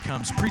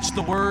comes. Preach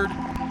the word,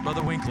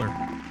 Brother Winkler.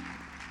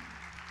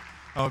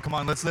 Oh, come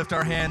on, let's lift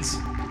our hands.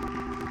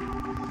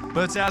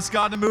 Let's ask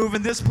God to move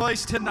in this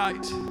place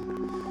tonight.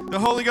 The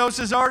Holy Ghost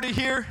is already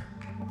here.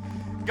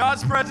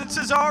 God's presence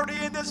is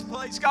already in this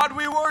place. God,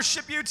 we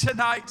worship you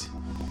tonight.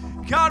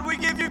 God, we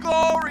give you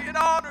glory and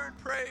honor and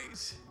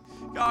praise.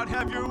 God,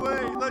 have your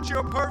way. Let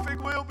your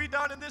perfect will be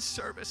done in this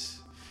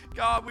service.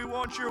 God, we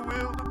want your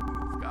will to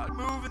move. God,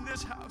 move in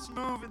this house.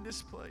 Move in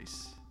this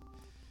place.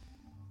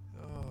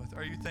 Oh,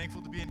 are you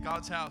thankful to be in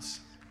God's house?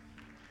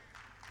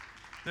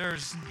 There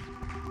is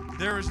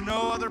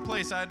no other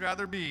place I'd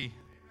rather be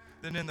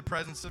than in the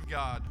presence of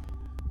God.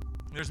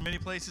 There's many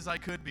places I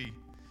could be,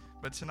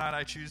 but tonight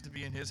I choose to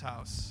be in his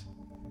house.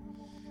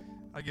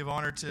 I give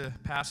honor to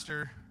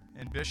Pastor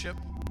and Bishop.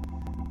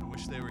 I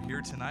wish they were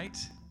here tonight.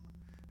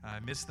 I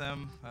miss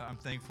them. I'm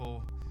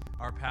thankful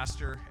our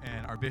pastor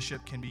and our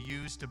bishop can be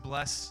used to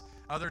bless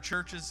other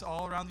churches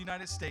all around the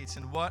United States.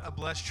 And what a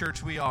blessed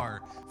church we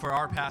are for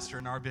our pastor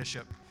and our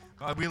bishop.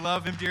 We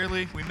love him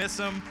dearly. We miss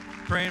him.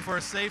 Praying for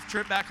a safe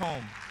trip back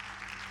home.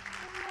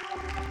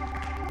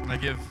 And I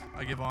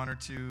give honor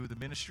to the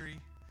ministry.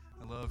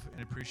 I love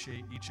and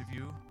appreciate each of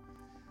you.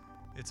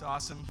 It's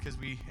awesome because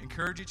we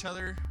encourage each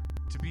other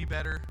to be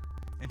better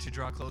and to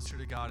draw closer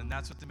to God. And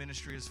that's what the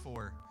ministry is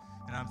for.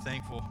 And I'm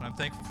thankful. And I'm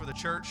thankful for the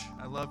church.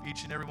 I love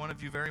each and every one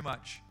of you very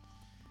much.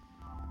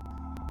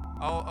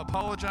 I'll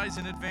apologize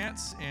in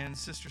advance. And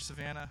Sister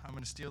Savannah, I'm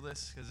going to steal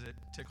this because it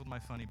tickled my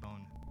funny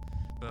bone.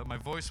 But my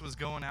voice was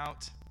going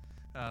out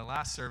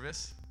last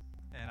service.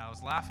 And I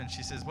was laughing.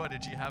 She says, "What,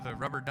 did you have a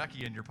rubber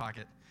ducky in your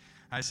pocket?"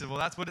 I said, "Well,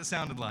 that's what it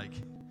sounded like."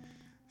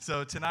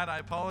 So tonight I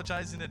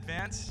apologize in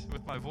advance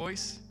with my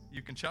voice.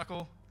 You can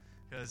chuckle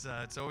because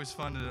it's always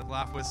fun to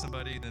laugh with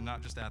somebody than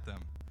not just at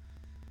them.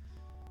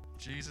 In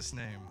Jesus'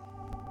 name.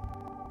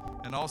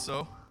 And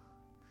also,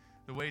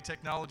 the way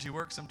technology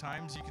works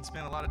sometimes, you can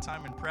spend a lot of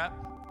time in prep.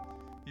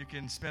 You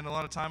can spend a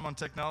lot of time on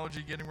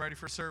technology getting ready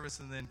for service,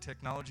 and then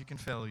technology can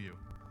fail you.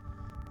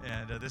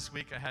 And this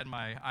week I had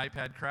my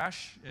iPad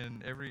crash,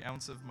 and every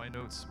ounce of my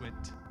notes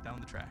went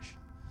down the trash.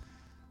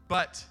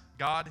 But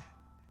God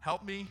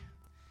helped me,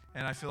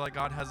 and I feel like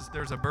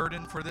there's a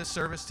burden for this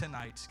service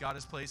tonight. God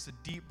has placed a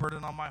deep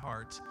burden on my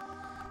heart,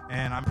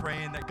 and I'm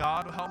praying that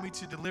God will help me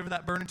to deliver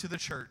that burden to the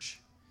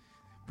church.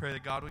 Pray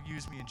that God will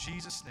use me in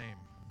Jesus' name.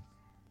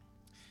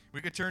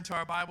 We could turn to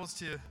our Bibles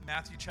to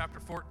Matthew chapter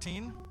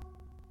 14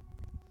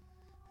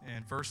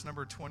 and verse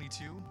number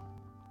 22.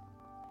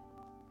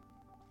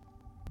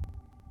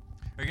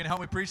 Are you going to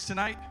help me preach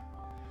tonight?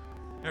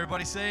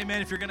 Everybody say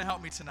amen if you're going to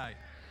help me tonight.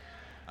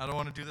 I don't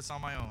want to do this on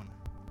my own.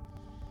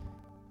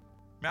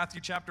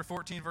 Matthew chapter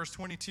 14, verse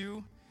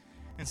 22.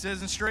 It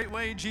says, "And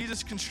straightway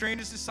Jesus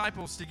constrained his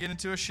disciples to get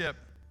into a ship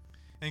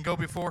and go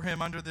before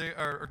him unto the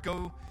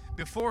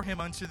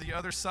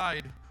other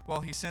side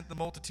while he sent the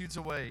multitudes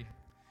away."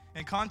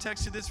 In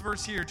context to this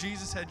verse here,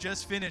 Jesus had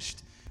just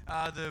finished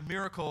the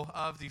miracle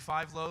of the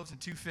 5 loaves and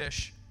 2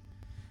 fish.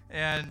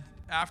 And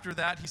after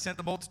that, he sent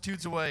the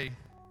multitudes away.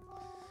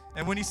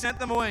 And when he sent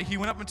them away, he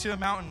went up into a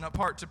mountain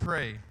apart to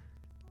pray.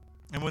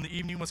 And when the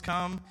evening was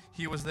come,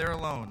 he was there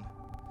alone.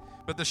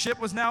 But the ship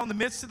was now in the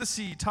midst of the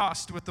sea,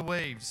 tossed with the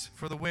waves,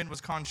 for the wind was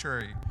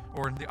contrary,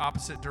 or in the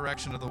opposite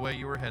direction of the way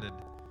you were headed.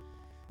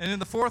 And in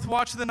the 4th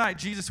watch of the night,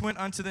 Jesus went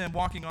unto them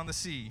walking on the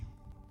sea.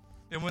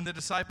 And when the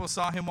disciples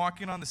saw him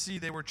walking on the sea,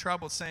 they were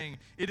troubled, saying,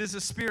 "It is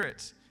a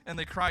spirit," and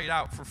they cried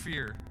out for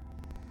fear.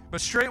 But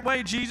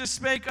straightway Jesus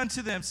spake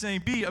unto them,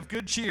 saying, "Be of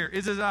good cheer,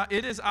 it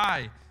is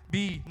I,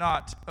 be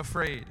not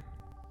afraid."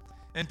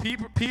 And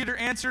Peter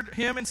answered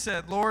him and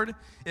said, "Lord,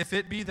 if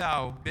it be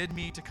thou, bid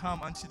me to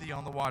come unto thee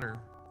on the water."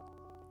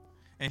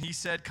 And he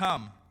said,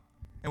 "Come."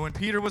 And when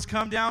Peter was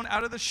come down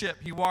out of the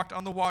ship, he walked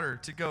on the water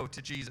to go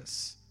to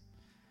Jesus.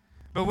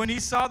 But when he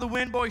saw the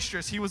wind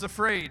boisterous, he was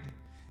afraid,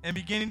 and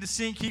beginning to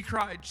sink, he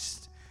cried,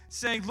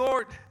 saying,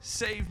 "Lord,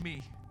 save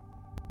me."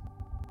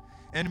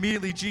 And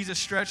immediately Jesus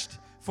stretched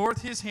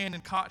forth his hand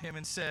and caught him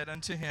and said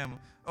unto him,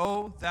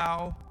 "O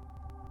thou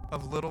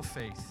of little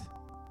faith,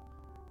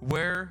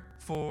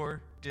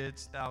 wherefore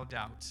didst thou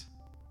doubt?"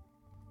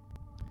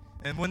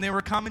 And when they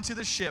were come into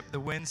the ship, the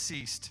wind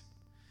ceased.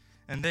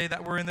 And they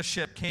that were in the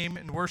ship came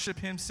and worshiped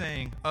him,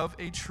 saying, "Of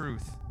a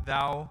truth,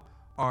 thou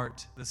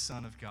art the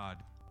Son of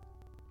God."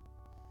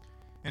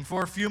 And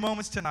for a few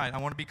moments tonight, I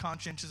want to be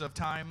conscientious of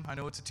time. I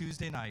know it's a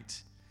Tuesday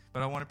night,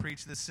 but I want to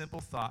preach this simple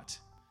thought: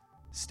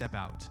 step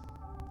out.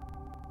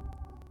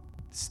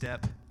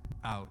 Step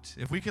out.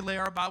 If we could lay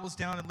our Bibles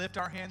down and lift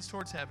our hands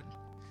towards heaven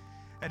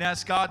and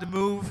ask God to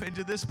move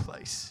into this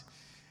place.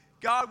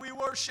 God, we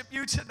worship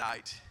you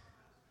tonight.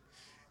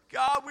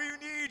 God, we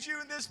need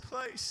you in this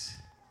place.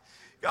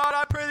 God,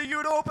 I pray that you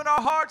would open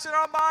our hearts and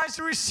our minds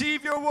to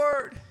receive your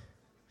word.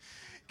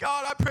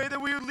 God, I pray that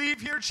we would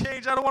leave here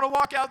changed. I don't want to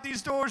walk out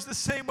these doors the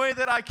same way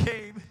that I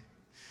came.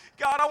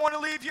 God, I want to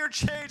leave here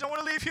changed. I want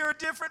to leave here a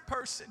different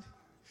person.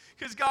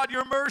 Because, God,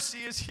 your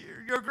mercy is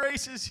here. Your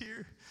grace is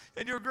here.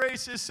 And your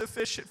grace is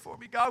sufficient for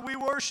me. God, we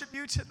worship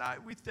you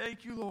tonight. We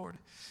thank you, Lord.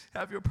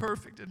 Have your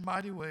perfect and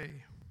mighty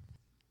way.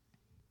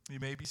 You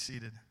may be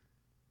seated.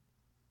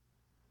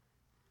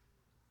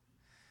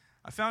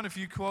 I found a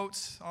few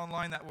quotes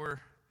online that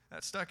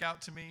stuck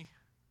out to me,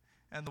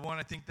 and the one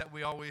I think that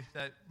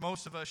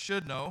most of us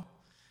should know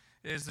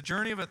is the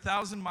journey of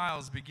 1,000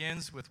 miles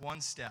begins with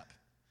one step.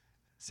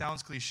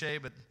 Sounds cliche,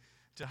 but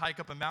to hike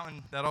up a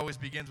mountain, that always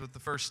begins with the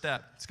first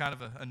step. It's kind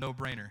of a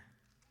no-brainer.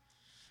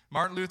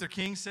 Martin Luther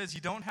King says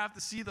you don't have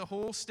to see the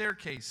whole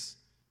staircase,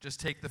 just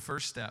take the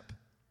first step.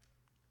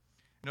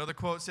 Another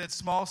quote said,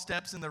 small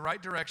steps in the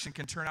right direction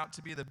can turn out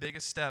to be the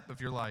biggest step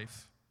of your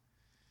life.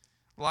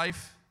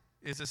 Life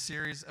is a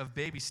series of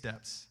baby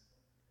steps,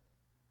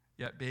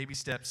 yet baby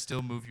steps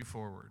still move you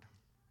forward.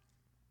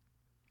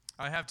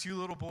 I have 2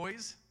 little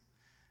boys,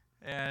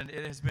 and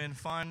it has been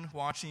fun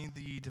watching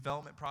the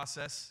development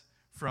process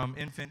from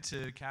infant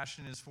to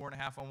Cashin is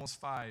 4.5, almost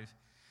 5.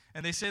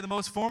 And they say the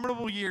most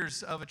formidable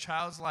years of a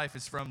child's life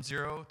is from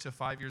 0 to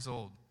 5 years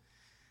old.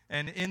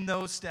 And in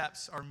those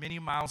steps are many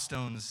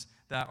milestones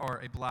that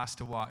are a blast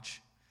to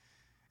watch.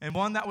 And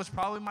one that was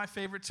probably my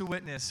favorite to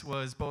witness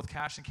was both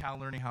Cash and Cal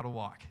learning how to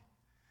walk.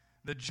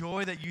 The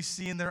joy that you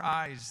see in their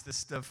eyes,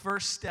 the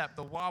first step,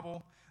 the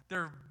wobble,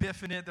 they're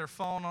biffing it, they're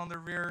falling on their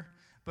rear.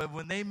 But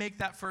when they make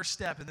that first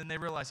step and then they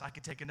realize, I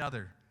can take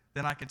another,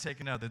 then I can take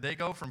another. They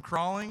go from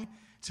crawling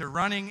to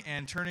running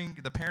and turning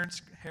the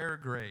parents' hair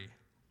gray.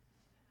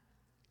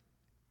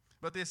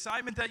 But the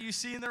excitement that you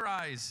see in their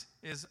eyes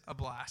is a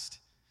blast.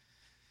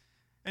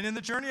 And in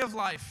the journey of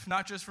life,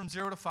 not just from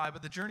 0 to 5,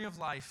 but the journey of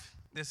life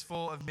is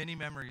full of many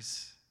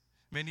memories,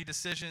 many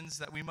decisions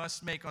that we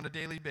must make on a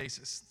daily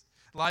basis.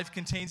 Life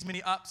contains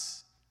many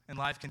ups, and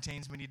life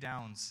contains many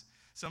downs.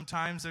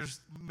 Sometimes there's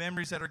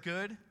memories that are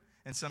good,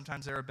 and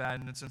sometimes they are bad,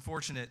 and it's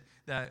unfortunate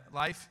that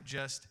life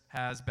just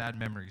has bad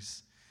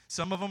memories.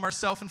 Some of them are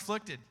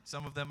self-inflicted,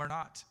 some of them are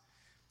not.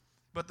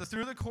 But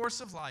through the course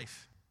of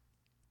life,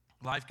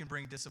 life can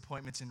bring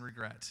disappointments and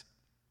regret.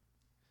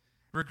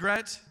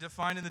 Regret,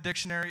 defined in the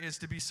dictionary, is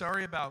to be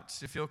sorry about,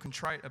 to feel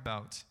contrite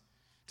about,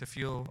 to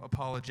feel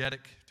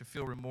apologetic, to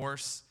feel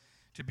remorse,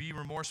 to be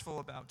remorseful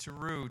about, to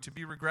rue, to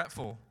be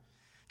regretful,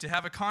 to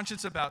have a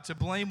conscience about, to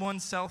blame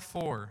oneself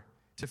for,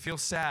 to feel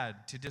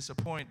sad, to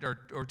disappoint,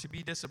 or to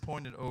be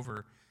disappointed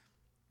over,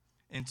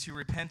 and to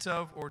repent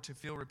of or to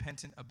feel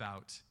repentant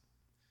about.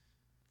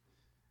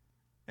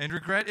 And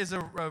regret is a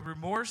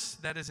remorse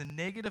that is a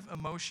negative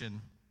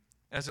emotion,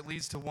 as it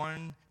leads to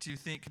one to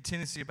think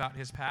continuously about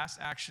his past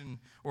action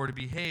or to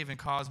behave and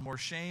cause more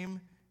shame,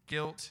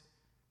 guilt,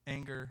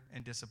 anger,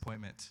 and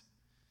disappointment.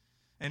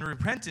 And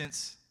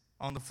repentance,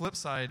 on the flip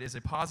side, is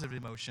a positive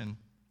emotion,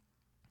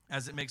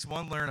 as it makes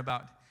one learn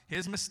about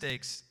his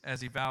mistakes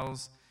as he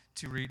vows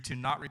to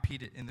not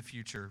repeat it in the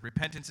future.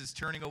 Repentance is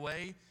turning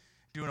away,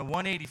 doing a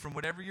 180 from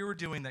whatever you were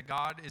doing that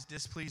God is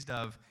displeased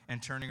of,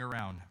 and turning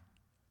around.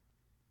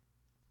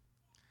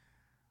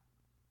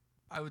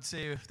 I would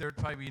say there would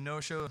probably be no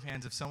show of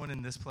hands if someone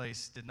in this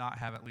place did not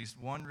have at least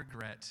one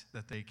regret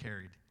that they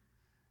carried.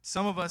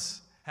 Some of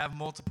us have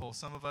multiple.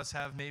 Some of us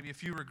have maybe a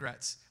few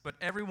regrets. But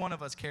every one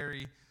of us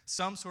carry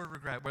some sort of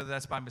regret, whether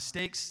that's by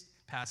mistakes,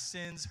 past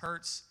sins,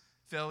 hurts,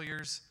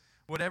 failures,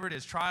 whatever it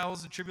is,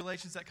 trials and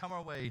tribulations that come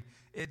our way.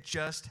 It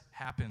just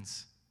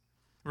happens.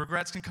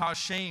 Regrets can cause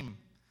shame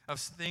of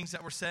things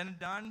that were said and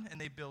done,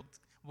 and they build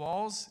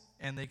walls,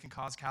 and they can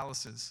cause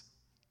calluses.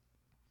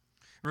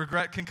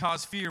 Regret can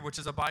cause fear, which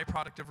is a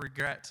byproduct of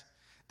regret.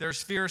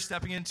 There's fear of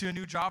stepping into a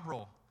new job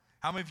role.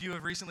 How many of you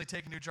have recently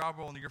taken a new job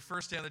role, and your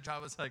first day on the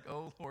job is like,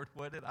 oh, Lord,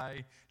 what did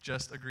I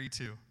just agree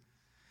to?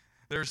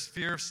 There's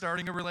fear of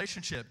starting a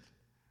relationship,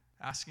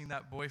 asking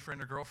that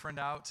boyfriend or girlfriend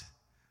out,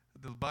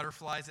 the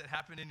butterflies that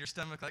happen in your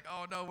stomach, like,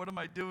 oh, no, what am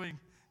I doing?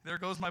 There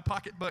goes my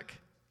pocketbook.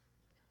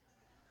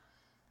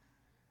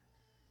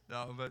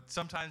 No, but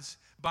sometimes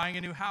buying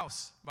a new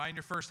house, buying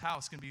your first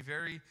house can be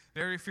very,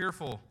 very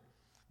fearful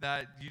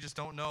that you just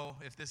don't know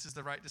if this is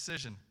the right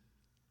decision.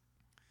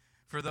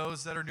 For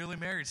those that are newly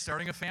married,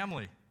 starting a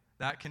family,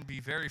 that can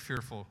be very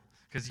fearful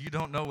because you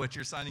don't know what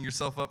you're signing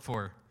yourself up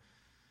for.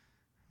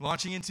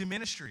 Launching into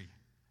ministry,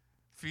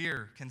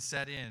 fear can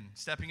set in.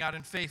 Stepping out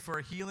in faith for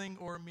a healing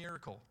or a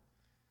miracle.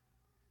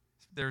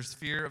 There's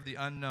fear of the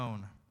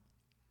unknown.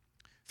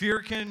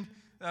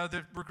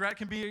 The regret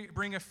can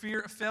bring a fear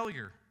of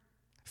failure,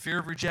 fear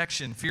of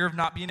rejection, fear of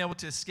not being able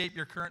to escape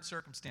your current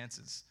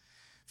circumstances,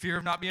 fear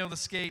of not being able to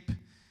escape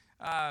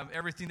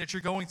everything that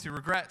you're going through,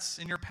 regrets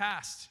in your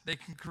past. They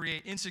can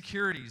create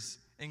insecurities,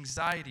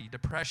 anxiety,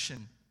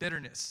 depression,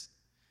 bitterness.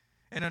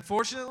 And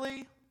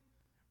unfortunately,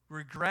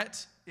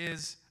 regret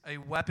is a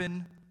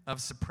weapon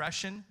of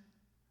suppression,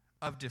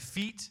 of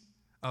defeat,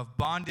 of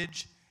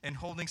bondage, and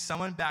holding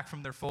someone back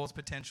from their fullest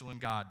potential in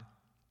God.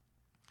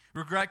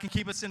 Regret can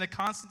keep us in a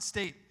constant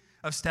state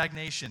of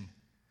stagnation,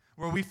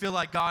 where we feel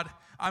like, God,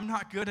 I'm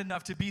not good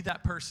enough to be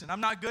that person.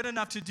 I'm not good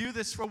enough to do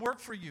this for work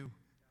for you.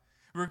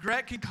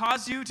 Regret can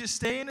cause you to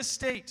stay in a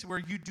state where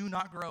you do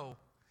not grow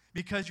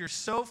because you're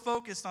so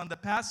focused on the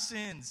past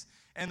sins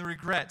and the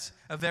regret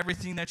of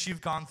everything that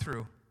you've gone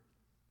through.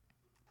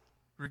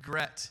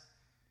 Regret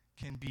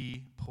can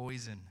be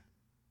poison.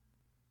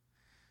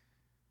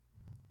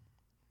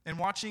 And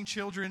watching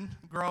children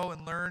grow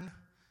and learn,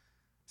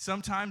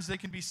 Sometimes they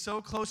can be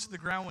so close to the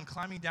ground when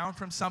climbing down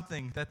from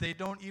something that they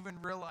don't even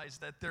realize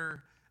that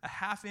they're a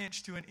half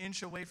inch to an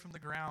inch away from the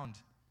ground.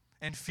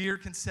 And fear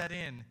can set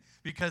in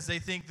because they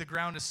think the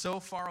ground is so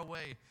far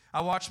away.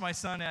 I watched my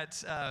son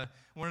at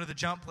one of the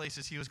jump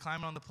places. He was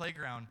climbing on the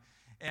playground.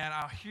 And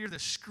I'll hear the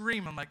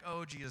scream. I'm like,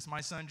 oh, Jesus,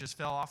 my son just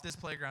fell off this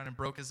playground and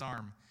broke his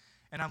arm.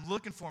 And I'm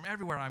looking for him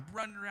everywhere. I'm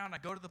running around. I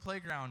go to the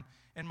playground.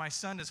 And my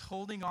son is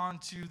holding on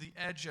to the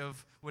edge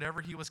of whatever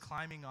he was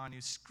climbing on. He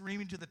was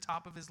screaming to the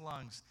top of his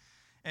lungs.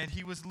 And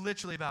he was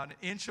literally about an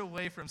inch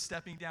away from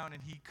stepping down.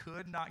 And he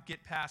could not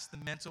get past the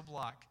mental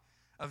block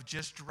of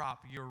just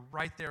drop. You're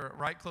right there,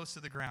 right close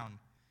to the ground.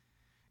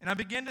 And I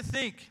began to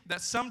think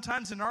that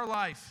sometimes in our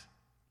life,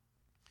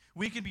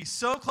 we can be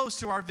so close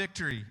to our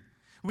victory.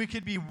 We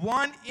could be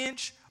 1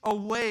 inch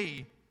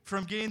away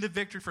from getting the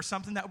victory for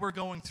something that we're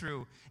going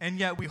through. And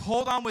yet we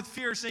hold on with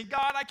fear, saying,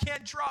 God, I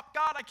can't drop.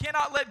 God, I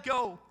cannot let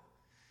go.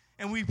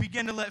 And we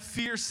begin to let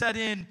fear set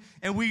in,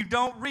 and we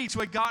don't reach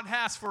what God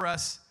has for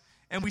us.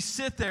 And we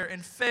sit there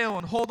and fail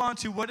and hold on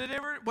to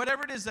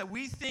whatever it is that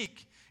we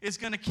think is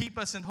going to keep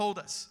us and hold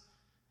us.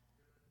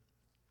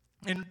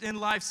 In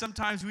life,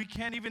 sometimes we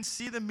can't even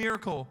see the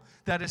miracle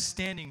that is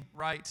standing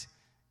right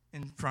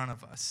in front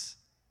of us.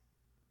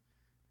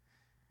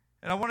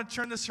 And I want to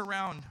turn this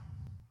around.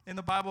 In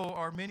the Bible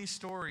are many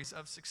stories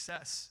of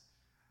success,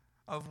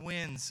 of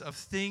wins, of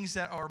things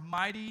that are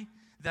mighty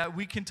that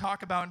we can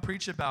talk about and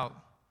preach about.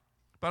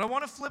 But I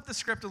want to flip the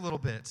script a little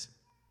bit.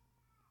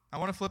 I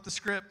want to flip the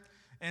script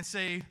and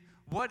say,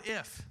 what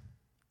if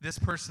this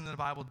person in the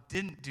Bible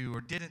didn't do or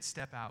didn't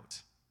step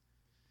out?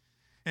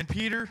 And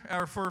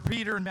for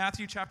Peter in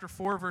Matthew chapter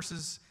 4,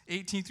 verses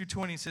 18 through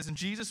 20, it says, And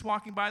Jesus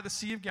walking by the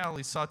Sea of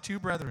Galilee saw two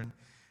brethren,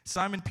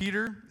 Simon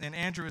Peter and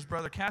Andrew his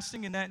brother,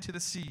 casting a net into the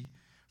sea,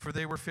 for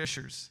they were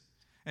fishers.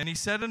 And he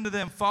said unto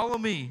them, Follow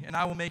me, and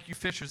I will make you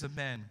fishers of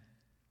men.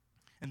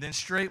 And then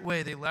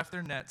straightway they left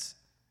their nets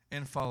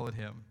and followed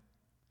him.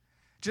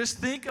 Just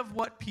think of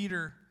what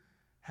Peter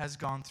has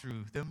gone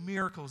through, the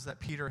miracles that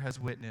Peter has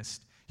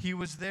witnessed. He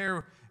was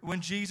there when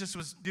Jesus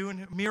was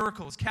doing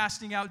miracles,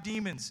 casting out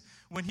demons,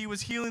 when he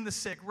was healing the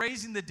sick,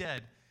 raising the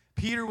dead.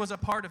 Peter was a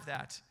part of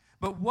that.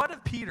 But what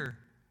if Peter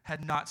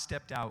had not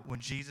stepped out when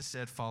Jesus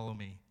said, Follow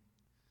me?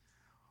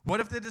 What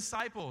if the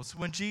disciples,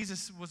 when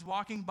Jesus was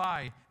walking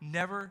by,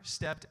 never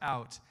stepped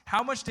out?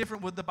 How much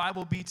different would the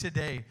Bible be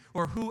today?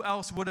 Or who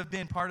else would have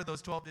been part of those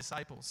 12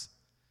 disciples?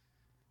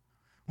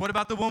 What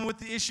about the woman with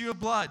the issue of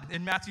blood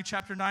in Matthew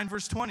chapter 9,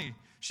 verse 20?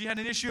 She had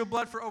an issue of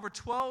blood for over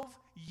 12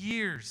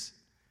 years.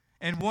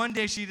 And one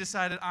day she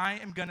decided, I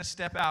am going to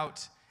step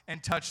out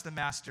and touch the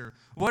master.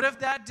 What if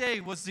that day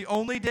was the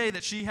only day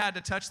that she had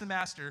to touch the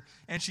master,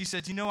 and she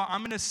said, you know what, I'm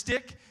going to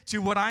stick to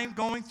what I'm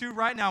going through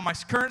right now, my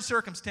current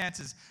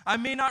circumstances. I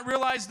may not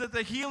realize that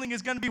the healing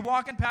is going to be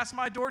walking past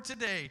my door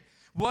today.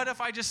 What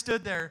if I just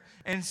stood there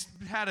and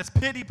had a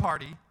pity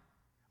party?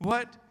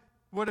 What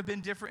would have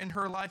been different in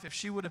her life if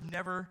she would have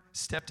never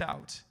stepped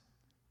out?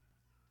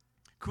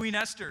 Queen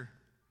Esther,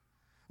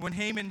 when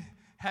Haman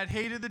had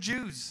hated the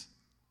Jews,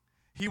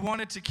 he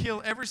wanted to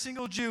kill every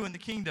single Jew in the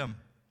kingdom.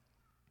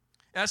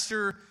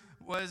 Esther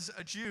was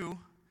a Jew,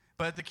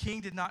 but the king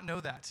did not know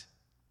that.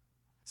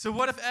 So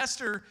what if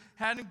Esther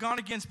hadn't gone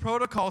against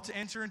protocol to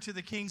enter into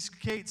the king's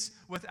gates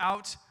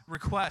without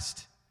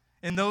request?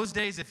 In those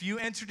days, if you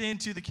entered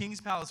into the king's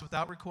palace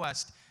without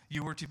request,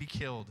 you were to be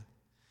killed.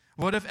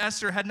 What if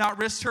Esther had not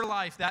risked her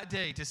life that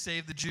day to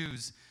save the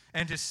Jews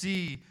and to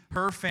see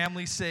her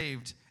family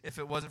saved if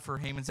it wasn't for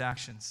Haman's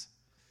actions?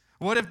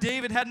 What if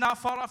David had not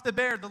fought off the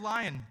bear, the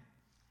lion?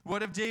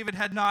 What if David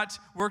had not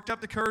worked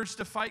up the courage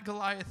to fight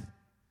Goliath?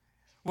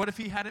 What if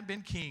he hadn't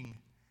been king?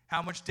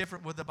 How much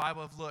different would the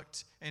Bible have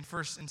looked in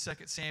 1 and 2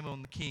 Samuel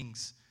and the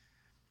Kings?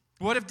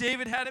 What if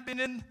David hadn't been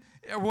in,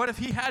 or what if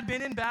he had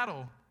been in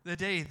battle the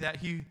day that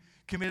he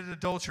committed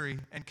adultery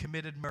and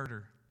committed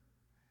murder?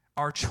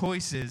 Our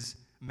choices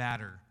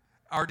matter.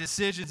 Our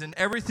decisions and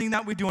everything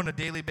that we do on a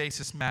daily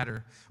basis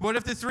matter. What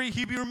if the 3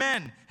 Hebrew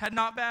men had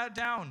not bowed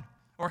down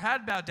or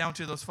had bowed down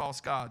to those false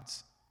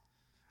gods?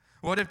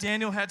 What if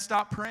Daniel had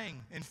stopped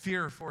praying in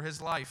fear for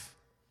his life?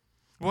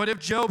 What if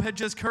Job had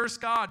just cursed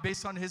God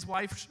based on his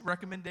wife's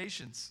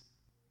recommendations?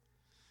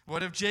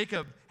 What if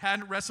Jacob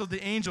hadn't wrestled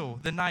the angel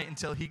the night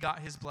until he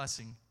got his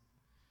blessing?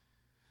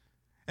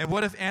 And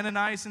what if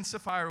Ananias and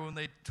Sapphira, when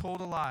they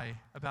told a lie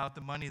about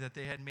the money that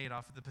they had made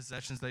off of the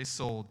possessions they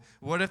sold,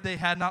 what if they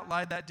had not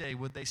lied that day?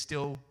 Would they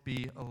still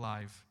be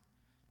alive?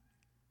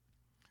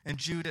 And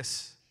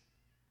Judas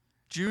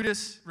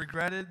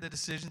regretted the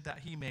decision that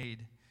he made.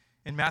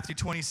 In Matthew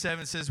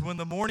 27, it says, When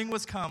the morning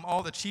was come,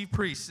 all the chief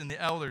priests and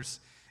the elders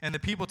and the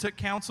people took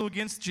counsel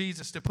against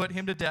Jesus to put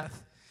him to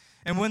death.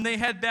 And when they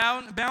had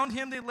bound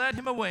him, they led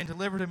him away and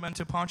delivered him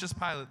unto Pontius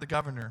Pilate, the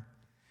governor.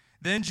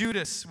 Then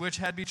Judas, which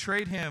had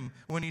betrayed him,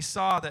 when he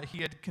saw that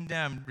he had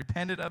condemned,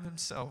 repented of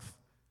himself,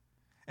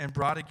 and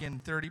brought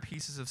again 30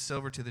 pieces of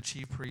silver to the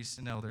chief priests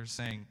and elders,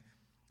 saying,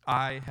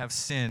 I have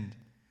sinned,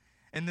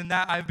 and in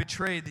that I have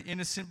betrayed the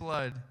innocent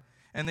blood.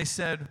 And they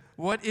said,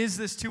 What is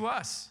this to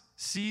us?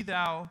 See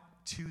thou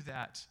to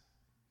that.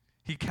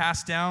 he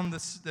cast down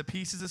the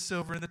pieces of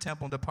silver in the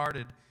temple and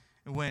departed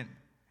and went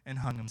and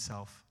hung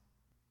himself.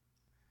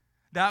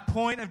 That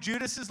point of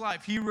Judas's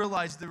life, he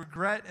realized the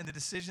regret and the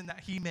decision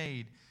that he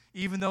made.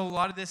 Even though a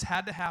lot of this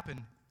had to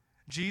happen,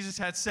 Jesus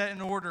had set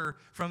an order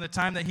from the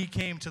time that he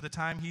came to the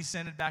time he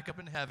ascended back up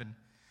into heaven.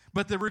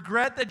 But the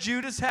regret that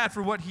Judas had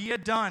for what he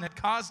had done had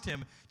caused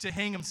him to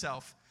hang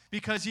himself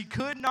because he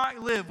could not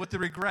live with the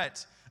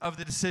regret of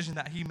the decision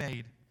that he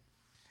made.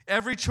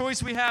 Every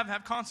choice we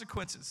have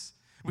consequences.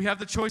 We have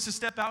the choice to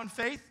step out in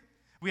faith.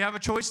 We have a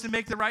choice to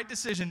make the right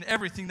decision in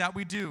everything that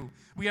we do.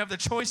 We have the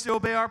choice to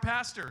obey our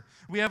pastor.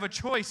 We have a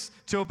choice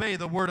to obey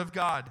the word of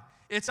God.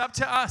 It's up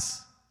to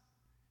us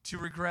to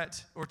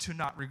regret or to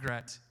not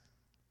regret.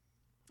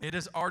 It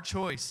is our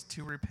choice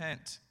to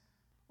repent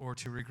or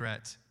to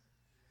regret.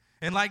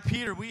 And like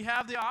Peter, we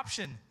have the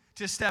option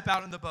to step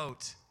out in the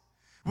boat.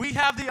 We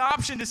have the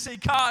option to say,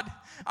 God,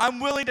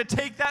 I'm willing to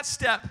take that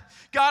step.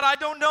 God, I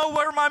don't know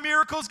where my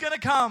miracle is going to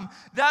come.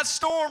 That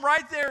storm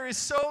right there is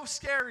so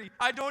scary.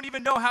 I don't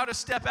even know how to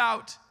step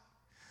out.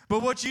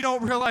 But what you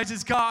don't realize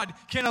is God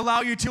can allow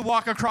you to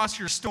walk across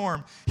your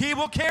storm. He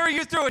will carry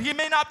you through it. He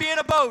may not be in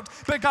a boat,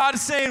 but God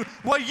is saying,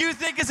 what you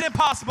think is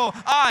impossible,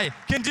 I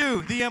can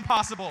do the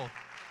impossible.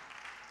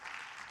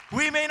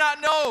 We may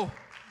not know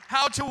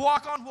how to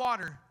walk on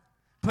water,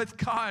 but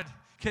God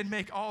can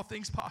make all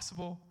things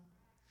possible.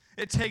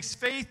 It takes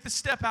faith to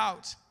step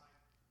out.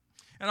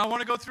 And I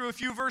want to go through a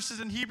few verses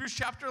in Hebrews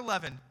chapter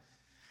 11.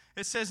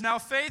 It says, now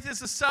faith is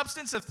the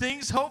substance of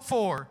things hoped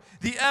for,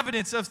 the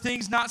evidence of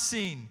things not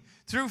seen.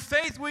 Through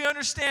faith we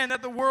understand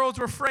that the worlds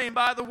were framed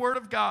by the word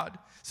of God,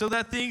 so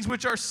that things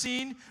which are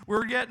seen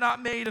were yet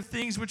not made of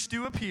things which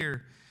do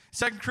appear.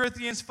 2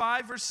 Corinthians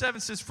 5 verse 7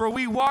 says, for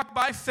we walk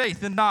by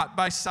faith and not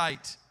by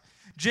sight.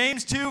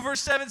 James 2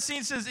 verse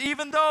 17 says,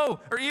 even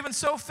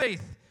so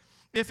faith,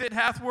 if it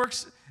hath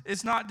works,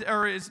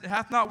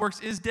 hath not works,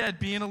 is dead,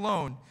 being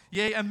alone.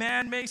 Yea, a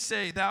man may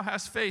say, thou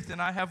hast faith,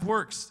 and I have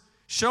works.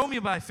 Show me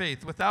by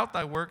faith without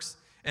thy works,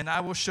 and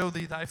I will show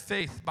thee thy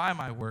faith by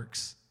my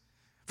works.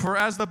 For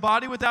as the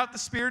body without the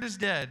spirit is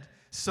dead,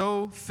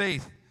 so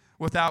faith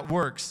without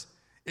works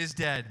is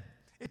dead.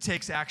 It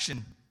takes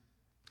action.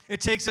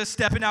 It takes us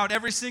stepping out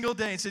every single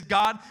day and saying,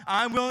 God,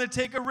 I'm willing to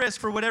take a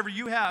risk for whatever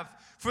you have.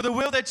 For the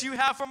will that you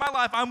have for my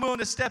life, I'm willing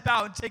to step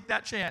out and take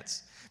that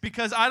chance.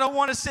 Because I don't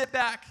want to sit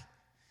back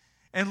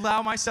and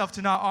allow myself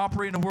to not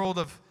operate in a world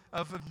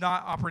of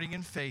not operating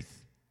in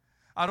faith.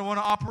 I don't want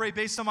to operate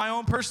based on my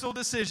own personal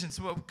decisions.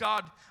 But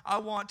God, I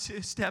want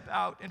to step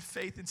out in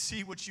faith and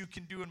see what you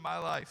can do in my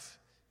life.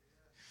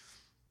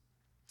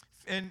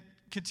 And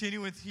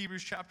continue with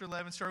Hebrews chapter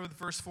 11, starting with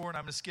verse 4, and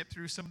I'm going to skip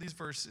through some of these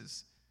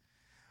verses.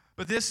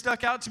 But this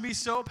stuck out to me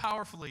so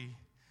powerfully.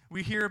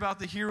 We hear about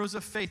the heroes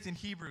of faith in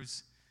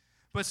Hebrews.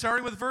 But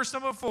starting with verse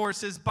number 4, it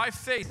says, by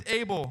faith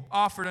Abel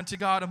offered unto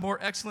God a more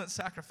excellent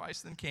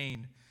sacrifice than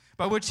Cain,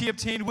 by which he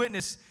obtained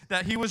witness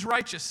that he was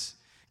righteous,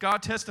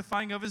 God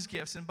testifying of his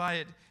gifts, and by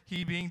it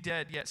he being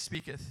dead yet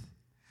speaketh.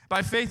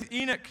 By faith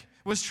Enoch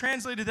was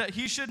translated that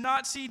he should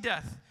not see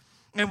death,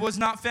 and was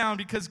not found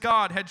because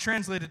God had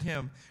translated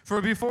him.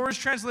 For before his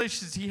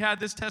translations he had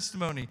this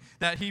testimony,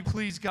 that he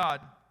pleased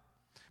God.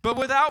 But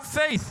without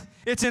faith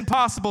it's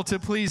impossible to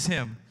please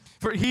him.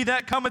 For he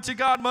that cometh to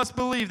God must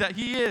believe that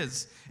he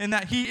is, and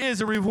that he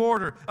is a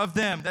rewarder of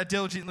them that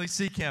diligently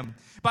seek him.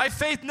 By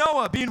faith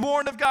Noah, being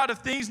warned of God of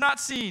things not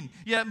seen,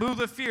 yet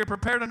moved with fear,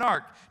 prepared an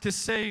ark to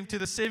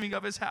the saving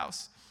of his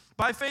house.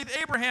 By faith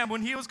Abraham,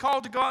 when he was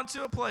called to go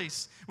into a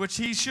place which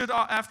he should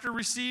after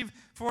receive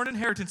for an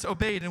inheritance,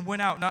 obeyed and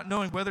went out, not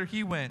knowing whither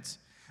he went.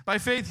 By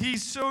faith he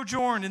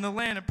sojourned in the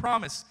land of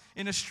promise,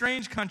 in a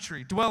strange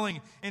country,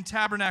 dwelling in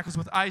tabernacles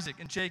with Isaac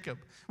and Jacob,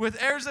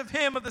 with heirs of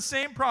him of the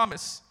same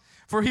promise.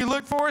 For he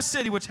looked for a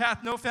city which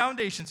hath no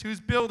foundations, whose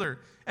builder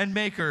and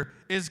maker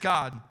is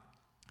God.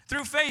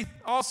 Through faith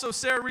also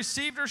Sarah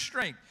received her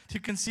strength to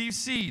conceive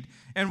seed,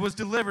 and was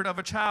delivered of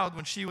a child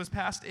when she was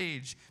past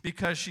age,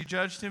 because she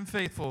judged him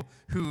faithful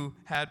who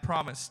had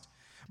promised.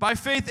 By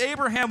faith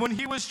Abraham, when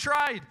he was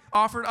tried,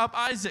 offered up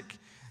Isaac,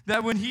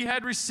 that when he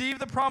had received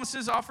the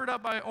promises, offered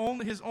up by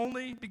his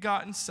only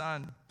begotten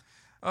son,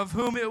 of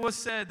whom it was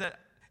said that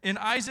in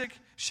Isaac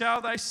shall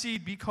thy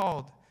seed be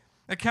called,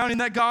 accounting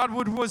that God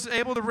was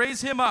able to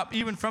raise him up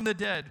even from the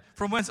dead,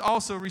 from whence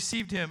also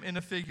received him in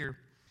a figure.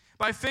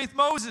 By faith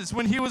Moses,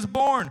 when he was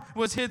born,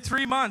 was hid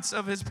 3 months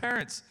of his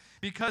parents,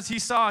 because he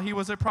saw he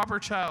was a proper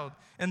child,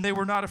 and they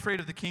were not afraid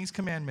of the king's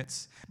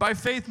commandments. By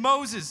faith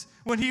Moses,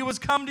 when he was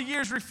come to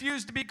years,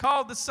 refused to be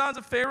called the sons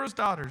of Pharaoh's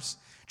daughters,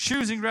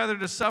 choosing rather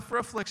to suffer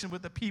affliction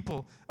with the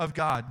people of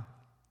God.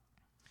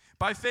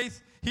 By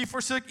faith he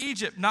forsook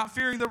Egypt, not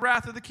fearing the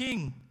wrath of the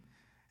king,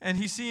 and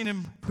he seen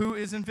him who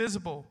is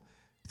invisible.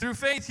 Through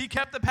faith he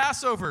kept the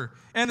Passover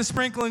and the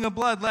sprinkling of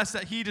blood, lest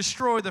that he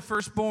destroy the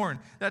firstborn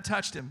that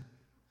touched him.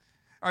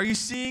 Are you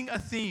seeing a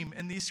theme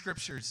in these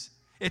scriptures?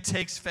 It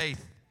takes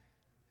faith.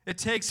 It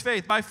takes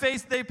faith. By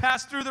faith they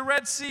passed through the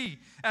Red Sea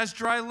as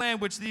dry land,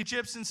 which the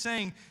Egyptians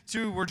saying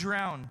to were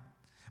drowned.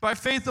 By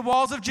faith the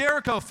walls of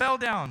Jericho fell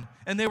down,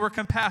 and they were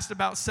compassed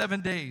about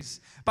 7 days.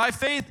 By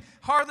faith,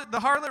 the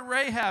harlot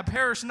Rahab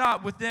perished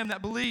not with them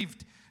that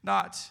believed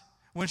not,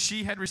 when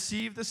she had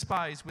received the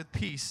spies with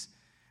peace.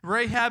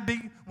 Rahab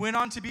went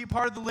on to be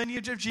part of the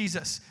lineage of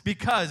Jesus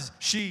because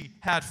she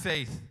had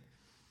faith.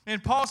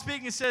 And Paul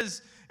speaking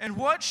says, and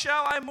what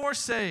shall I more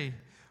say?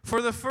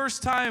 For the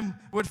first time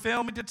would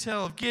fail me to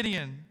tell of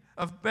Gideon,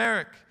 of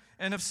Barak,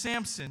 and of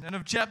Samson, and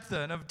of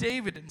Jephthah, and of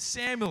David, and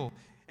Samuel,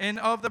 and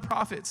of the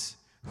prophets,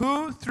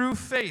 who through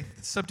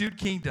faith subdued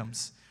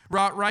kingdoms,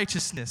 wrought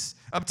righteousness,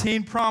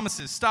 obtained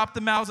promises, stopped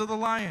the mouths of the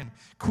lion,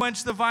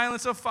 quenched the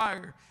violence of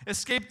fire,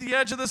 escaped the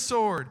edge of the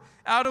sword,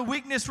 out of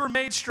weakness were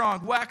made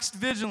strong, waxed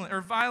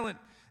violent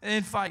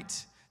in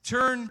fight,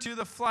 turned to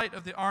the flight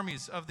of the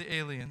armies of the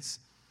aliens.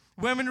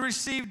 Women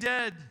received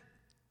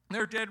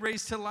their dead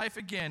raised to life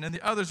again, and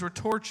the others were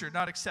tortured,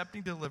 not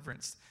accepting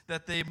deliverance,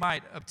 that they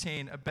might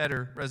obtain a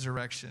better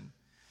resurrection.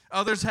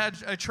 Others had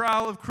a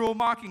trial of cruel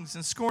mockings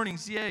and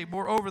scornings, yea,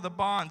 moreover the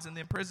bonds and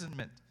the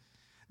imprisonment.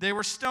 They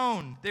were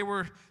stoned, they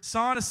were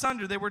sawn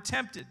asunder, they were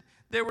tempted,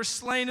 they were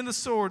slain in the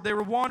sword, they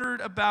were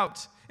wandered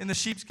about in the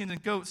sheepskins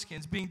and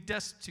goatskins, being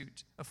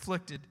destitute,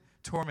 afflicted,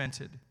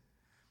 tormented.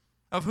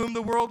 Of whom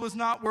the world was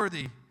not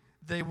worthy,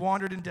 they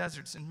wandered in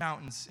deserts and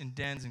mountains, in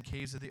dens and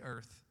caves of the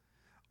earth.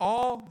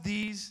 All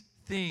these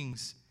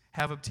things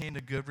have obtained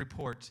a good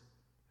report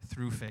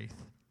through faith.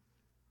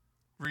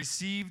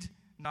 Received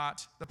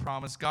not the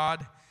promise,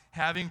 God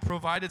having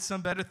provided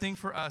some better thing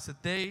for us,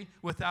 that they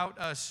without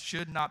us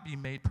should not be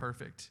made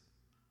perfect.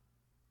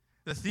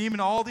 The theme in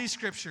all these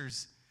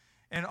scriptures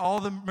and all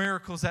the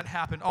miracles that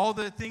happen, all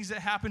the things that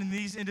happen in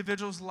these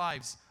individuals'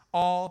 lives,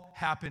 all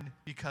happened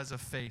because of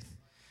faith.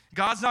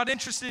 God's not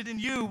interested in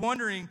you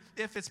wondering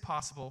if it's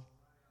possible.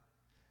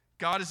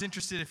 God is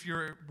interested if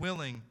you're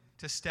willing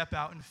to step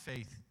out in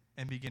faith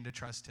and begin to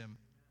trust him.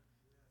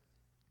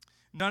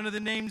 None of the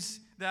names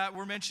that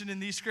were mentioned in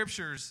these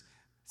scriptures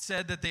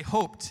said that they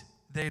hoped,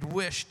 they'd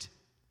wished.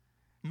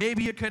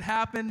 Maybe it could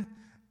happen,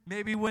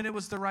 maybe when it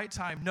was the right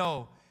time.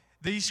 No,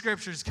 these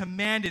scriptures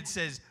commanded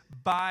says,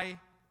 by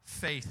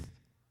faith.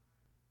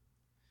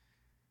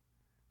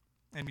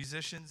 And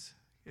musicians,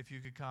 if you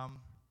could come.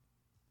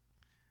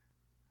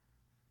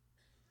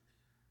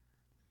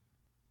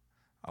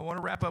 I want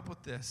to wrap up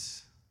with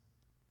this.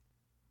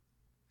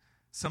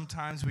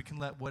 Sometimes we can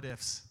let what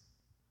ifs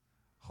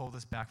hold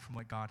us back from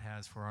what God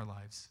has for our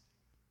lives.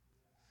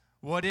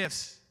 What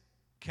ifs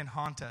can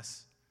haunt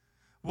us.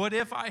 What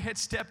if I had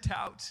stepped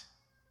out?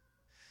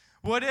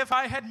 What if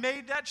I had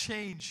made that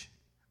change?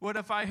 What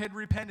if I had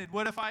repented?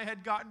 What if I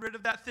had gotten rid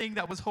of that thing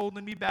that was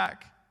holding me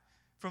back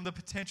from the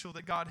potential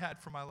that God had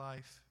for my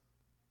life?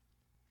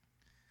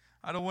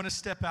 I don't want to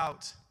step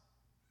out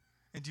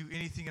and do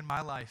anything in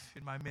my life,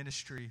 in my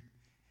ministry,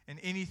 and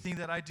anything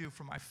that I do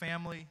for my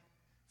family,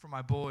 for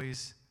my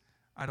boys.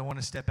 I don't want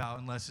to step out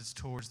unless it's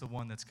towards the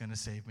one that's going to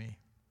save me.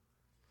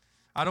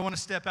 I don't want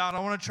to step out. I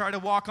want to try to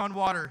walk on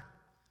water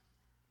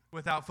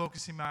without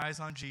focusing my eyes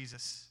on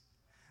Jesus.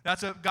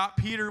 That's what got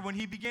Peter when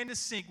he began to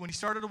sink, when he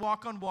started to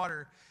walk on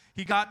water.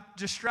 He got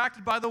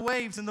distracted by the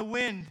waves and the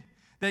wind.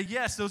 That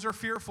yes, those are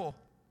fearful.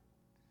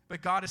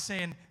 But God is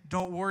saying,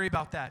 don't worry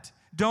about that.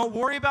 Don't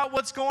worry about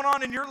what's going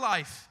on in your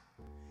life.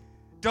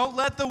 Don't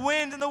let the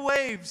wind and the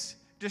waves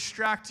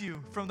distract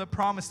you from the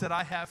promise that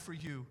I have for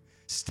you.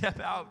 Step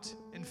out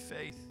in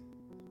faith.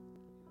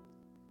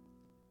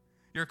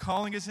 Your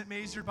calling isn't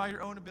measured by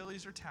your own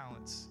abilities or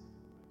talents.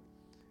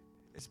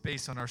 It's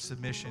based on our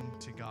submission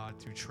to God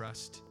through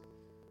trust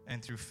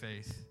and through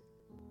faith.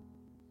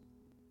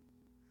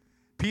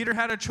 Peter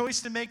had a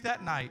choice to make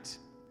that night.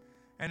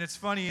 And it's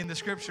funny, in the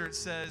scripture it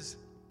says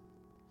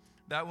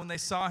that when they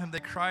saw him, they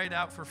cried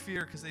out for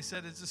fear because they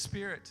said it's a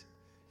spirit.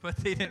 But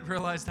they didn't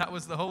realize that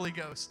was the Holy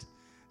Ghost.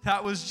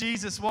 That was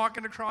Jesus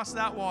walking across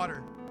that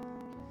water.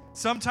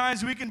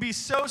 Sometimes we can be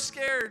so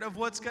scared of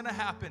what's going to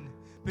happen,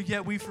 but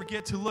yet we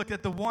forget to look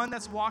at the one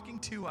that's walking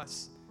to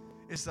us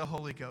is the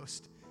Holy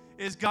Ghost.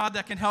 It is God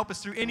that can help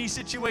us through any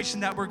situation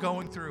that we're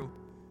going through.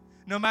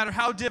 No matter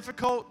how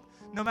difficult,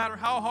 no matter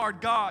how hard,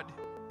 God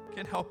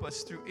can help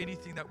us through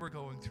anything that we're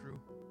going through.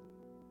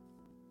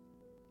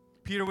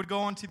 Peter would go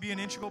on to be an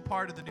integral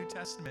part of the New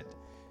Testament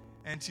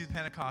and to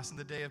Pentecost and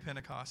the day of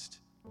Pentecost.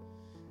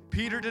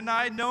 Peter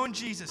denied knowing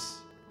Jesus.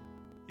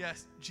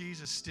 Yes,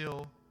 Jesus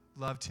still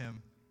loved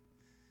him.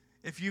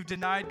 If you've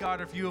denied God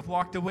or if you have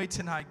walked away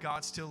tonight,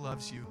 God still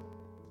loves you.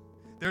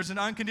 There's an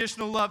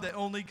unconditional love that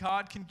only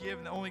God can give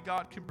and only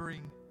God can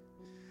bring.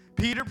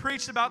 Peter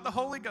preached about the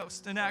Holy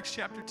Ghost in Acts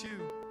chapter 2.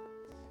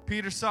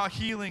 Peter saw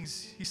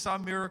healings. He saw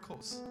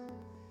miracles.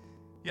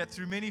 Yet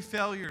through many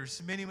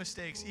failures, many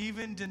mistakes,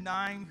 even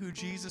denying who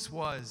Jesus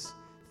was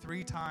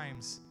 3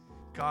 times,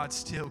 God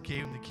still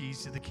gave him the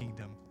keys to the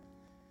kingdom.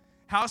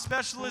 How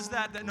special is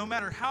that no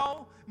matter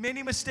how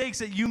many mistakes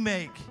that you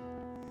make,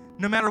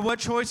 no matter what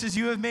choices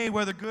you have made,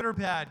 whether good or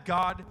bad,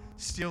 God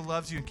still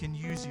loves you and can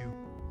use you.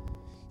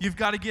 You've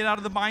got to get out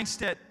of the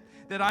mindset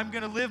that I'm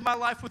going to live my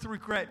life with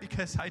regret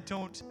because I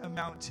don't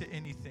amount to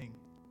anything.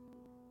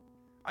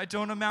 I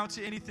don't amount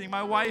to anything.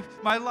 My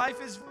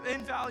life is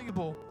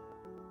invaluable.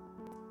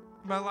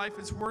 My life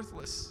is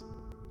worthless.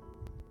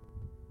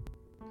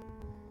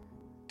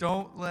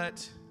 Don't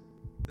let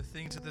the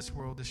things of this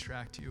world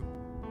distract you.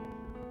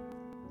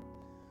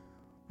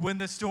 When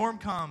the storm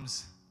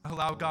comes,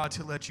 allow God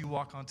to let you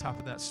walk on top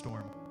of that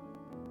storm.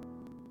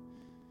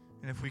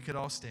 And if we could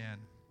all stand.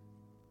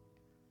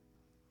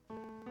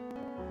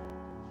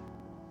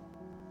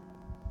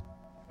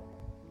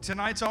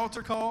 Tonight's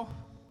altar call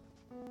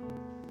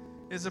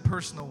is a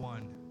personal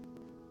one.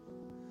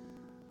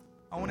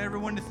 I want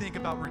everyone to think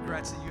about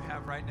regrets that you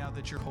have right now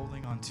that you're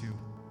holding on to.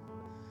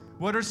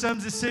 What are some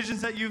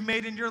decisions that you've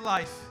made in your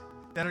life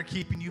that are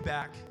keeping you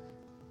back?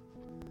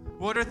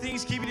 What are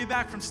things keeping you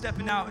back from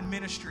stepping out in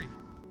ministry?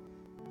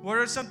 What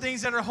are some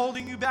things that are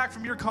holding you back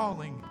from your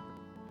calling?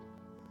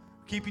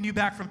 Keeping you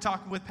back from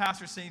talking with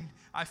pastors saying,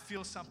 I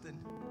feel something.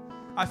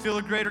 I feel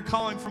a greater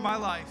calling for my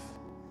life.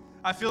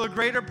 I feel a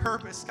greater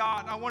purpose.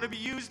 God, I want to be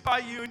used by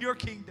you in your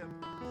kingdom.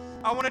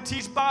 I want to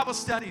teach Bible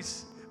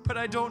studies, but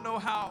I don't know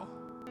how.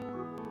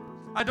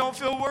 I don't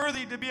feel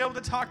worthy to be able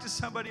to talk to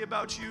somebody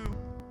about you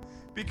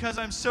because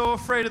I'm so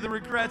afraid of the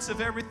regrets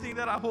of everything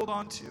that I hold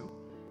on to.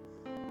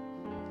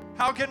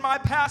 How can my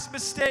past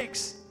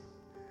mistakes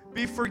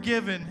be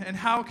forgiven? And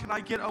how can I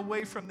get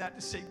away from that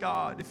to say,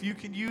 God, if you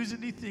can use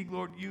anything,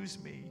 Lord, use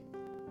me.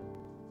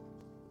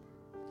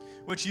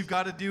 What you've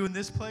got to do in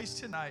this place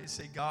tonight is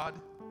say, God,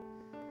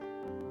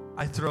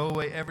 I throw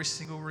away every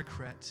single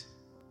regret.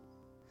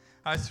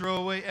 I throw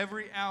away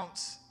every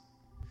ounce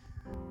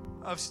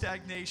of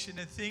stagnation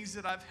and things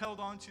that I've held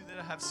on to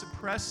that have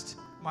suppressed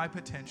my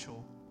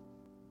potential.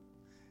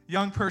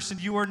 Young person,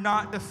 you are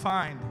not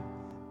defined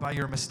by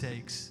your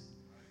mistakes.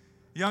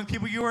 Young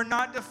people, you are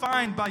not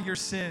defined by your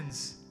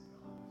sins.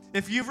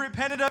 If you've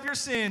repented of your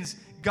sins,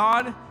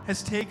 God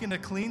has taken a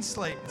clean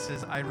slate and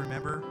says, I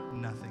remember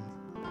nothing.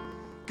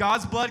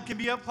 God's blood can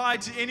be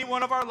applied to any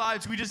one of our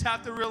lives. We just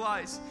have to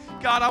realize,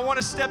 God, I want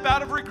to step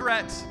out of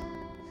regret,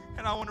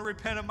 and I want to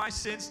repent of my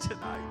sins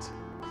tonight.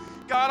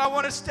 God, I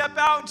want to step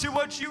out into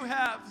what you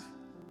have.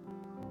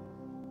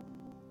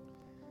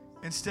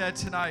 Instead,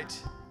 tonight,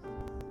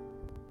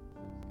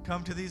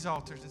 come to these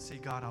altars and say,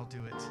 God, I'll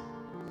do it.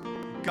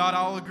 God,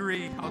 I'll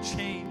agree. I'll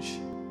change.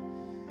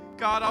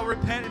 God, I'll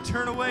repent and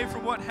turn away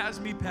from what has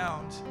me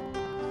bound.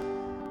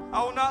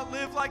 I will not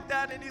live like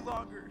that any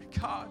longer.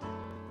 God,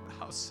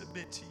 I'll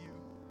submit to you.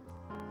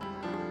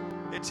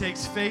 It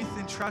takes faith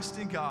and trust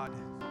in God.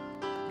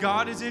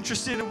 God is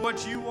interested in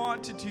what you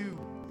want to do,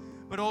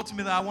 but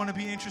ultimately I want to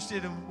be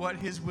interested in what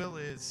His will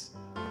is.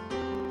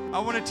 I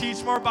want to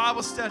teach more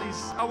Bible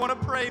studies. I want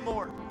to pray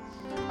more.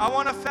 I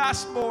want to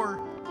fast more.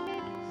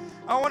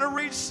 I want to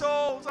reach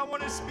souls. I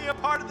want to be a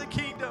part of the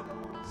kingdom.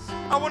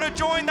 I want to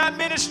join that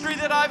ministry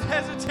that I've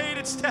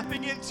hesitated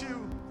stepping into.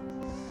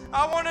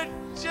 I want to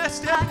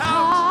just step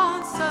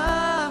out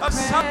of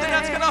something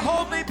that's going to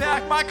hold me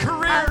back. My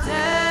career,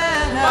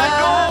 my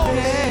goals,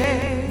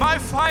 my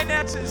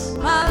finances.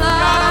 God,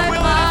 I'm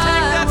willing to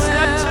take that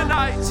step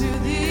tonight.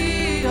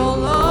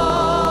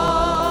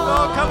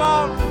 Oh, come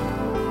on.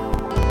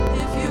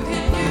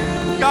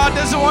 God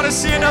doesn't want to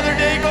see another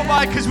day go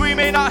by because we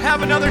may not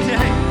have another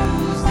day.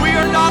 We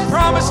are not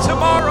promised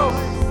tomorrow.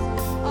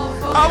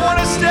 I want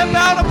to step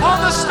out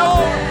upon the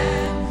storm.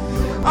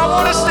 I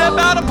want to step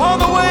out upon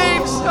the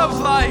waves of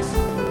life,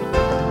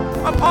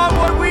 upon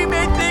what we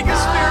may think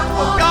is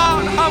fearful.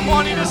 God, I'm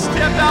wanting to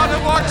step out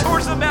and walk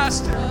towards the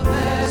Master.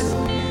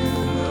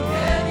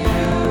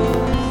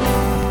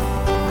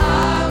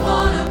 I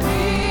want to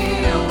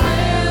be a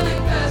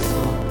willing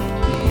vessel,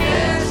 the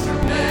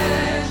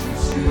instrument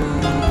you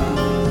choose.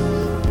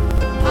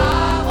 I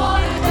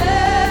want to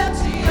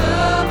empty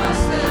of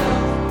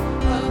myself,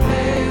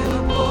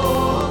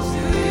 available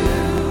to you.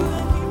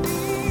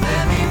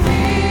 Let me be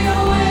a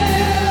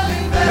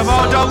willing vessel. Come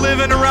on, don't live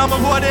in a realm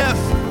of what if.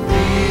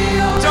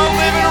 Don't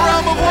live in a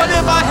realm of what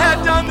if I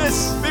had done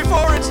this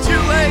before it's too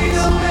late.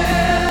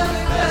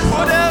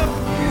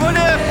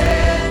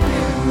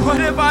 What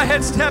if I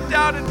had stepped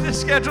out and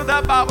scheduled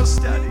that Bible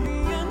study?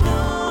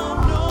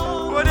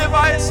 What if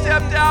I had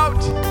stepped out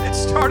and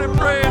started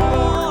praying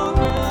more?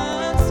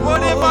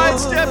 What if I had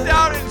stepped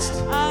out and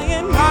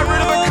got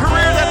rid of a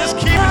career that is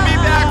keeping me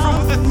back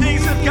from the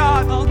things of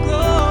God?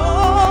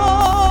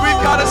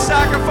 We've got to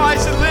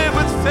sacrifice and live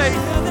with faith.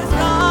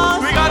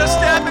 We got to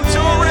step into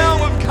a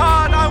realm of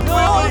God. I'm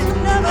willing.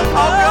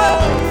 I'll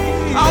go.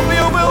 I'll be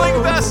a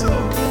willing vessel.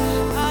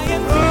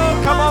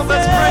 Oh, come on,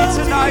 let's pray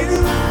tonight.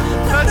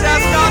 Let's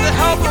ask God to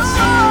help us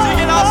to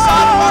get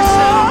outside of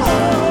ourselves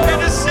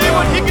and to see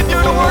what He can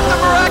do to work the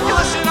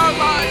miraculous in our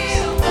lives.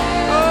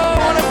 Oh,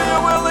 I want to be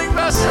a willing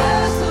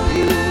vessel.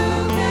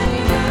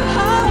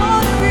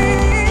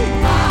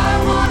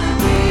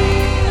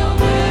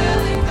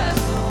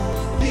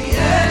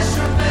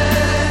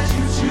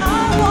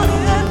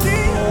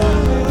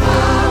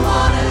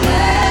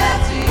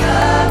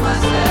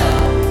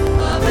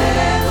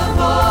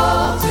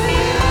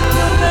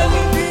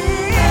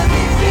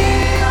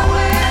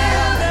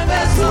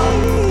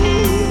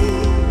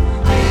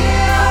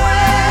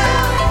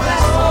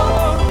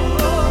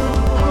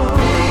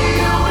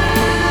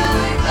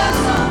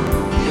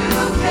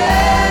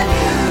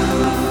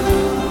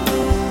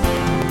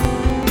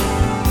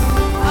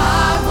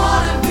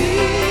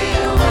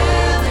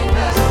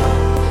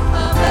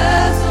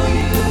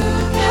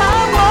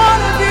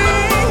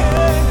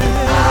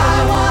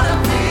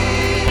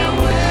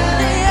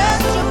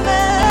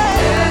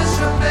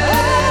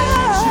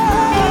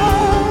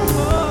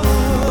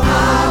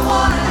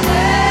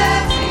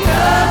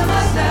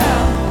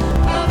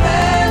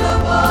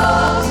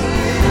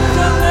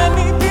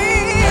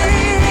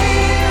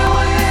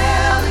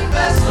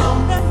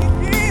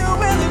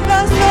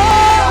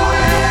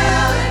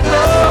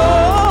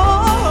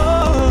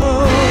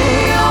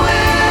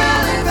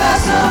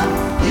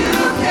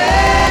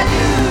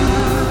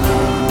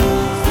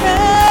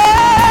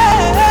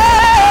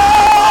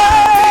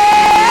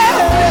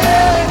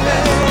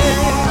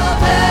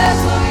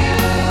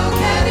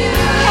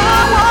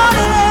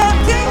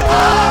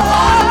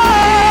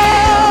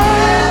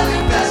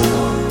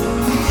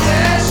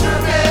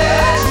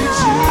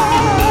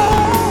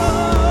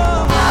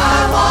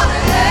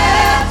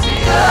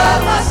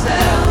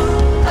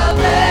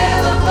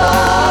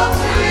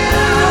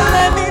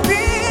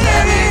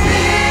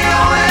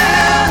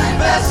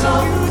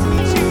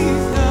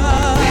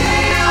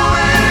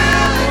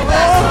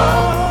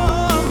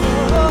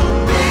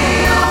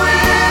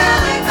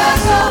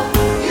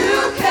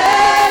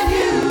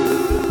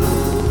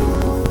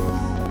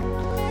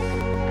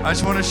 I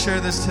just want to share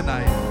this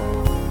tonight.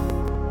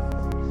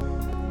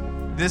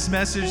 This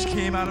message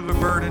came out of a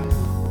burden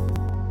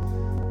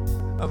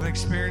of an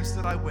experience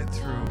that I went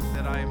through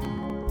that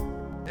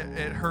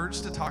it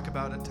hurts to talk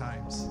about at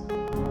times.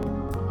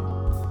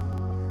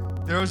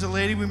 There was a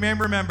lady, we may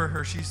remember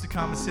her. She used to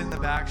come and sit in the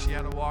back. She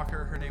had a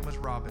walker. Her name was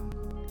Robin.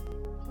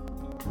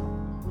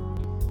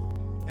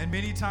 And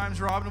many times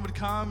Robin would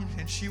come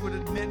and she would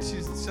admit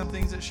to some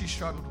things that she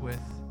struggled with.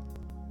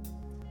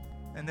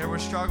 And there were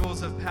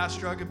struggles of past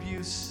drug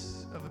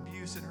abuse, of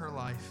abuse in her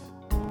life.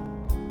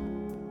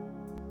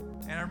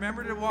 And I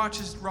remember to watch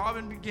as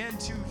Robin began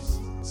to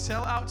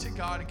sell out to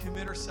God and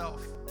commit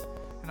herself.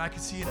 And I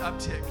could see an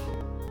uptick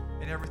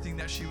in everything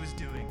that she was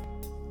doing.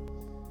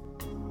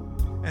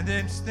 And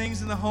then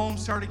things in the home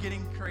started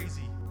getting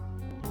crazy.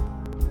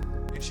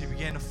 And she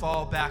began to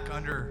fall back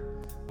under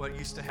what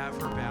used to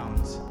have her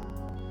bounds.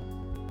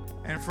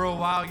 And for a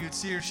while, you'd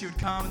see her, she would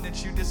come, and then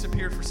she would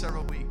disappear for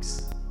several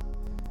weeks.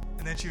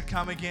 And then she would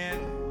come again,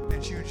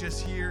 and she would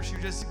just hear, she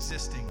was just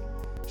existing.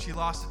 She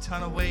lost a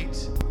ton of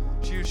weight.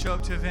 She would show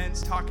up to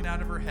events talking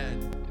out of her head.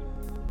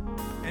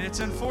 And it's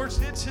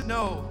unfortunate to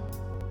know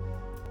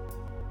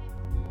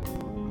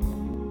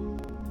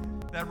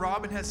that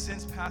Robin has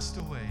since passed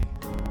away.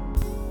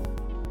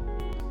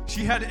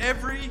 She had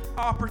every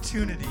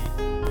opportunity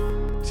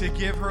to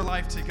give her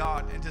life to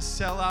God and to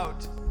sell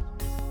out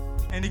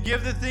and to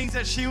give the things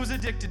that she was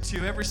addicted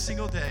to every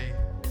single day.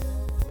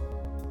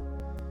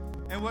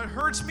 And what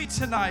hurts me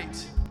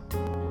tonight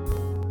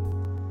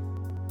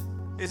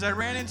is I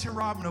ran into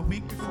Robin a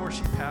week before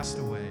she passed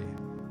away.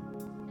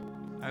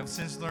 I've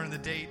since learned the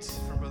date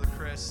from Brother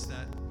Chris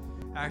that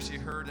I actually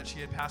heard that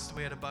she had passed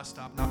away at a bus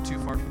stop not too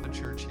far from the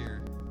church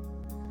here.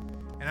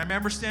 And I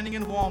remember standing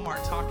in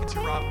Walmart talking to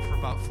Robin for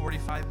about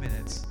 45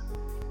 minutes,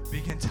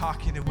 began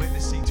talking and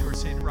witnessing to her,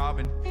 saying,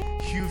 Robin,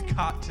 you've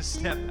got to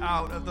step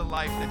out of the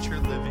life that you're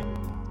living.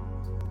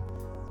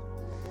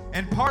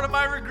 And part of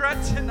my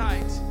regret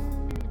tonight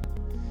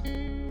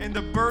in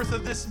the birth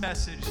of this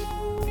message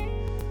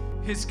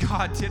is,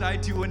 God, did I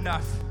do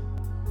enough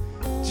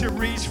to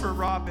reach for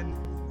Robin?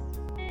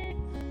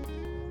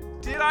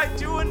 Did I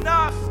do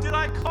enough? Did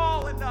I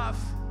call enough?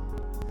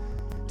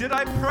 Did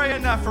I pray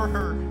enough for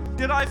her?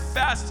 Did I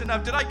fast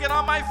enough? Did I get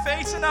on my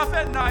face enough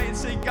at night and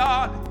say,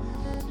 God,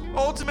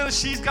 ultimately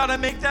she's got to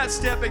make that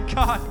step. And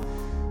God,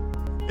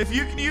 if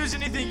you can use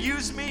anything,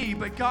 use me.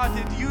 But God,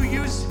 did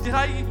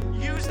I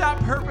use that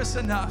purpose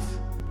enough?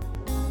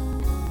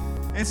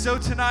 And so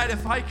tonight,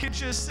 if I could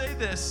just say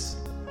this,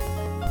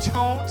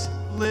 don't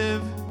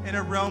live in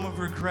a realm of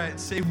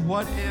regret. Say,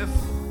 what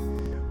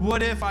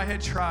if I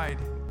had tried?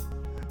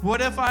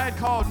 What if I had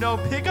called? No,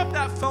 pick up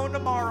that phone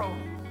tomorrow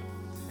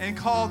and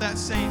call that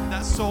saint,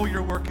 that soul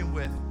you're working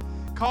with.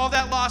 Call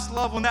that lost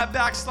loved one, that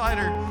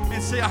backslider,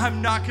 and say,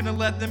 I'm not going to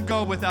let them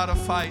go without a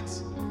fight.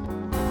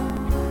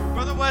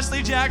 Brother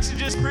Wesley Jackson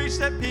just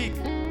preached at Peak,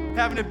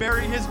 having to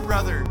bury his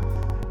brother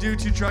due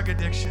to drug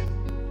addiction.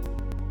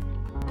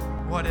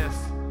 What if?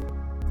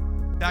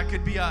 That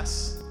could be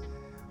us.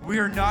 We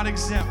are not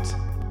exempt.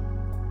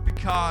 But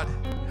God,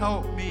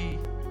 help me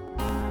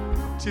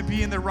to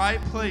be in the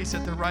right place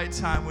at the right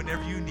time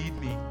whenever you need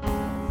me.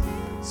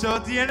 So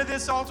at the end of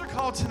this altar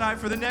call tonight,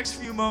 for the next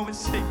few moments,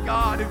 say,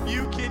 God, if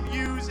you can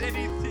use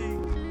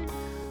anything,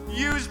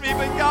 use me.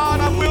 But God,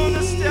 I'm willing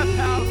to step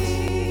out.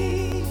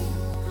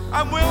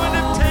 I'm willing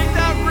to take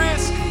that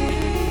risk.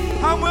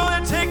 I'm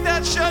willing to take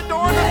that shut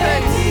door in the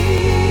face,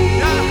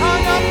 that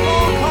hung up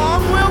phone call.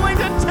 I'm willing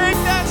to take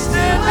that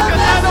stand because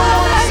I don't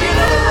want to see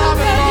another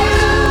Robin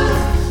lost.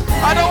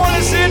 I don't want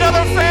to see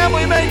another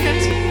family make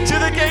it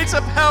to the gates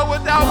of hell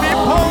without me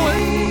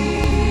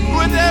pulling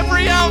with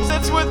every ounce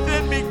that's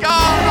within me. God,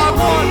 I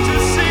want to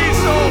see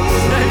souls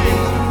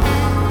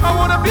saved. I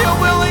want to be a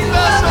willing